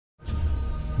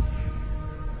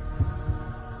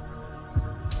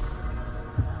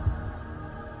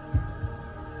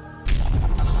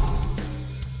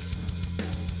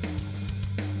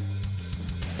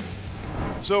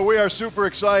So we are super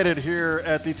excited here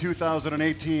at the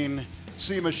 2018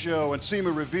 SEMA Show and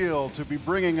SEMA Reveal to be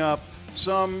bringing up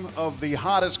some of the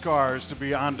hottest cars to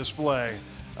be on display.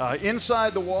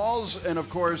 Inside the walls and, of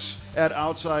course, at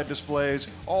outside displays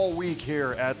all week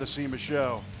here at the SEMA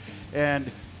Show.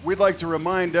 And we'd like to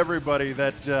remind everybody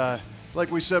that,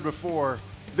 like we said before,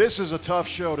 this is a tough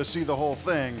show to see the whole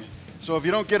thing. So if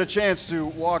you don't get a chance to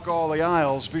walk all the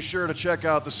aisles, be sure to check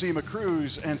out the SEMA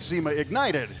Cruise and SEMA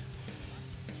Ignited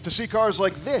to see cars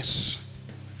like this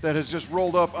that has just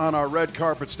rolled up on our red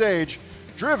carpet stage,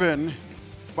 driven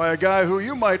by a guy who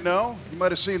you might know. You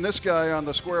might have seen this guy on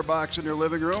the square box in your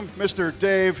living room, Mr.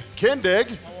 Dave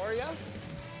Kindig. How are you?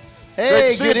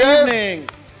 Hey, good evening.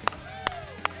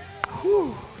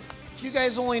 Whew. If you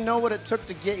guys only know what it took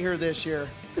to get here this year.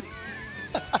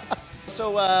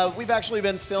 So we've actually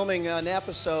been filming an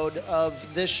episode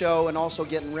of this show and also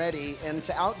getting ready. And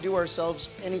to outdo ourselves,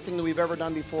 anything that we've ever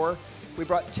done before, we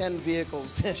brought 10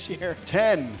 vehicles this year.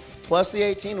 10. Plus the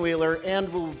 18-wheeler, and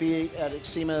we'll be at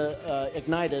SEMA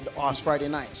Ignited on Friday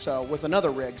night. So with another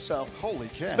rig. So holy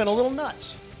cats. It's been a little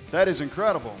nuts. That is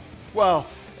incredible. Well,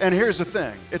 and here's the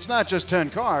thing. It's not just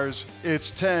 10 cars,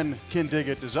 it's 10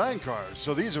 Kindig-it design cars.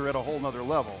 So these are at a whole nother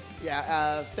level.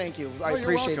 Yeah, thank you. I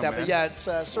appreciate that. But yeah, it's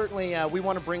certainly, we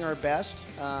want to bring our best.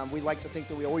 We like to think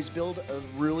that we always build a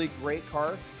really great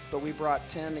car, but we brought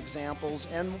 10 examples,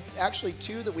 and actually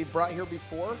 2 that we brought here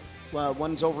before.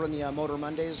 One's over in the Motor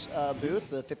Mondays booth,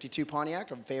 the 52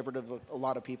 Pontiac, a favorite of a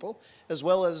lot of people, as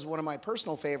well as one of my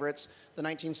personal favorites, the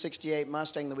 1968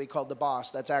 Mustang that we called the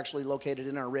Boss. That's actually located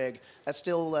in our rig. That's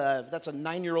still, that's a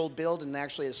 9-year-old build, and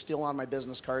actually is still on my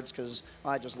business cards because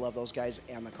I just love those guys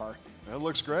and the car. That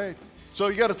looks great. So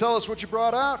you got to tell us what you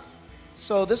brought out.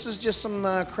 So this is just some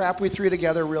crap we threw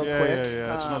together real quick.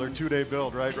 Yeah. It's another 2-day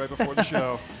build, right before the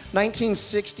show.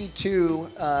 1962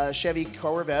 Chevy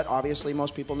Corvette. Obviously,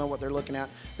 most people know what they're looking at.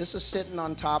 This is sitting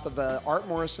on top of a Art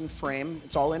Morrison frame.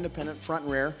 It's all independent, front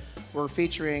and rear. We're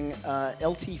featuring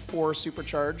LT4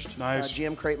 supercharged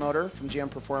GM crate motor from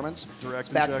GM Performance. It's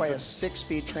backed by a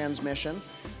 6-speed transmission.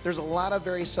 There's a lot of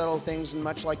very subtle things, and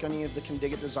much like any of the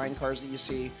Kindig-it design cars that you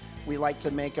see, we like to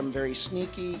make them very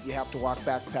sneaky. You have to walk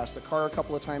back past the car a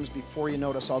couple of times before you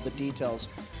notice all the details.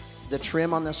 The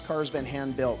trim on this car has been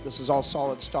hand-built. This is all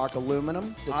solid stock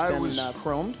aluminum that's been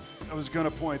chromed. I was going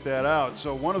to point that out.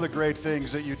 So one of the great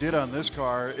things that you did on this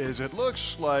car is it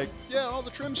looks like, yeah, all the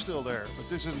trim's still there, but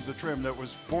this isn't the trim that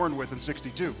was born with in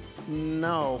 '62.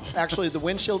 No. Actually, the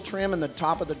windshield trim and the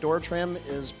top of the door trim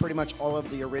is pretty much all of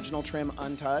the original trim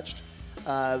untouched.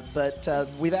 But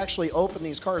we've actually opened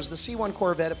these cars. The C1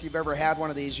 Corvette, if you've ever had one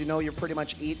of these, you know you're pretty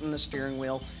much eating the steering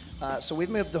wheel. So we've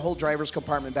moved the whole driver's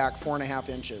compartment back 4.5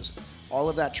 inches. All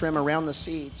of that trim around the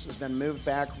seats has been moved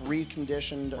back,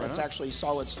 reconditioned. It's actually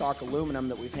solid stock aluminum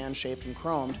that we've hand-shaped and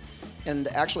chromed. And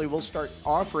actually, we'll start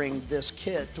offering this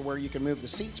kit to where you can move the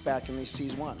seats back in these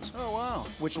C1s. Oh, wow.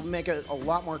 Which will make it a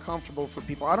lot more comfortable for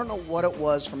people. I don't know what it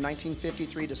was from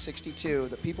 1953 to 62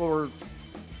 that people were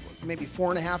maybe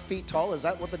 4.5 feet tall. Is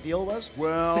that what the deal was?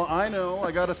 Well, I know.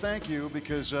 I got to thank you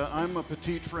because I'm a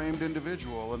petite-framed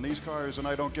individual, and these cars and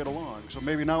I don't get along. So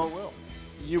maybe now it will.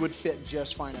 You would fit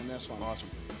just fine in this one. Awesome.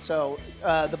 So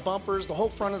the bumpers, the whole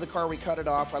front of the car, we cut it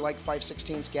off. I like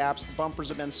 5/16 gaps. The bumpers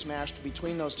have been smashed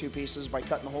between those two pieces by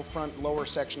cutting the whole front lower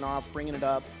section off, bringing it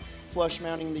up, flush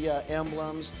mounting the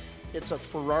emblems. It's a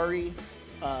Ferrari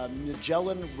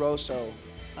Magellan Rosso.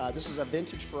 This is a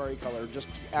vintage Ferrari color. Just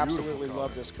absolutely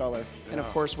love this color. Yeah. And of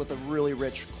course, with a really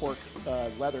rich cork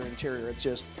leather interior, it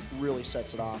just really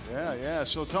sets it off. Yeah.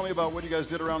 So tell me about what you guys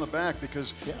did around the back,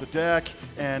 because the deck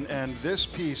and this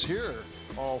piece here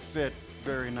all fit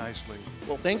very nicely.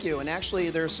 Well, thank you. And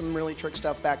actually, there's some really trick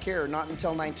stuff back here. Not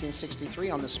until 1963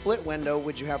 on the split window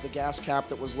would you have the gas cap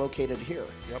that was located here.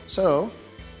 Yep. So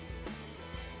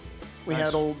we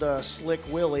had old Slick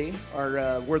Willie,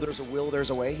 or where there's a will, there's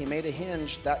a way. He made a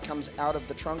hinge that comes out of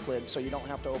the trunk lid, so you don't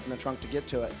have to open the trunk to get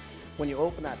to it. When you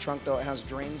open that trunk, though, it has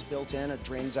drains built in. It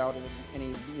drains out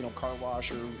any car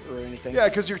wash or anything. Yeah,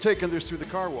 because you're taking this through the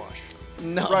car wash.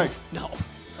 No. Right. No.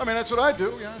 I mean, that's what I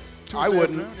do, yeah. I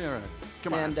wouldn't. Yeah, right.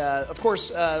 Come on. And, of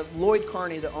course, Lloyd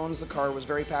Carney, that owns the car, was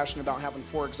very passionate about having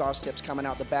 4 exhaust tips coming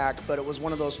out the back, but it was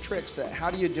one of those tricks that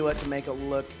how do you do it to make it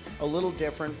look a little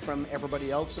different from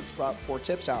everybody else that's brought 4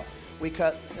 tips out. We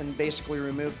cut and basically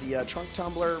removed the trunk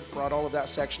tumbler, brought all of that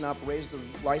section up, raised the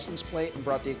license plate, and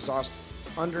brought the exhaust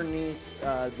underneath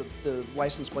the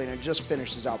license plate, and it just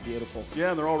finishes out beautiful. Yeah,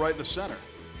 and they're all right in the center.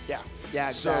 Yeah,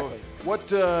 exactly. So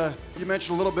what, you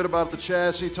mentioned a little bit about the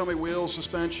chassis. Tell me wheels,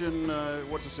 suspension,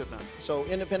 what's it sitting on? So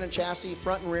independent chassis,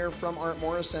 front and rear from Art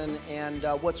Morrison, and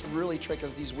what's really tricky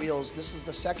is these wheels. This is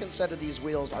the second set of these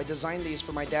wheels. I designed these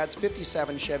for my dad's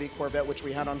 57 Chevy Corvette, which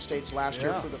we had on stage last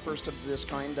year for the first of this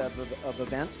kind of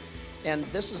event. And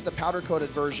this is the powder-coated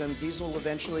version. These will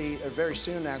eventually, or very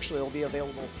soon actually, will be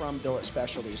available from Billet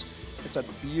Specialties. It's a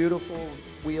beautiful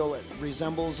wheel. It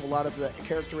resembles a lot of the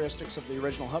characteristics of the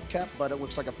original hubcap, but it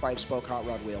looks like a 5-spoke hot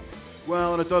rod wheel.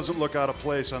 Well, and it doesn't look out of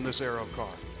place on this era of car.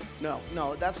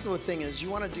 No, that's the thing is you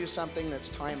want to do something that's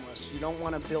timeless. You don't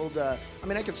want to build a, I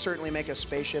mean, I could certainly make a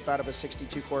spaceship out of a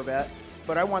 62 Corvette,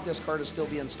 but I want this car to still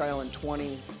be in style in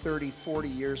 20, 30, 40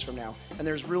 years from now. And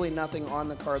there's really nothing on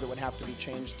the car that would have to be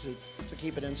changed to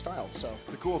keep it in style. So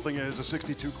the cool thing is the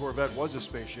 62 Corvette was a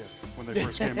spaceship when they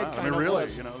first came out. I mean, really,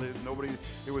 you know,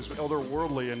 it was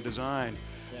otherworldly in design.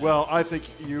 Yeah. Well, I think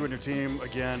you and your team,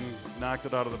 again, knocked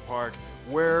it out of the park.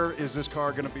 Where is this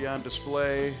car going to be on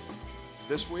display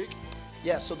this week?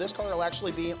 Yeah, so this car will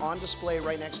actually be on display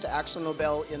right next to Axel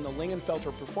Nobel in the Lingenfelter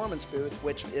Performance booth,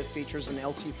 which it features an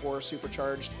LT4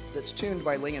 supercharged that's tuned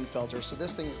by Lingenfelter. So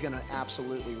this thing's going to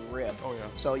absolutely rip. Oh, yeah.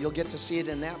 So you'll get to see it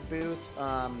in that booth.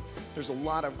 There's a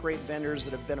lot of great vendors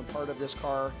that have been a part of this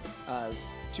car.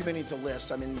 Too many to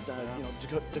list. I mean, you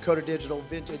know, Dakota Digital,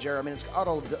 Vintage Era. I mean, it's got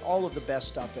all of the best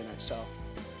stuff in it. So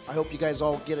I hope you guys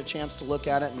all get a chance to look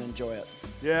at it and enjoy it.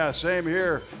 Yeah, same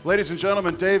here. Ladies and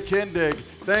gentlemen, Dave Kindig,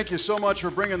 thank you so much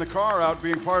for bringing the car out,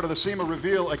 being part of the SEMA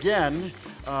Reveal again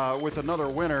with another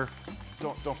winner.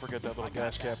 Don't forget that little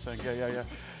gas cap thing.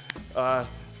 Yeah.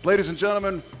 Ladies and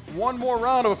gentlemen, one more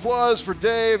round of applause for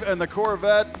Dave and the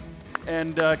Corvette.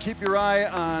 And keep your eye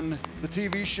on the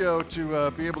TV show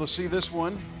to be able to see this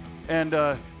one.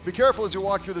 And be careful as you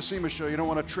walk through the SEMA show. You don't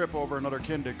want to trip over another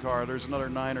Kindig car. There's another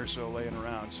 9 or so laying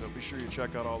around, so be sure you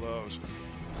check out all those.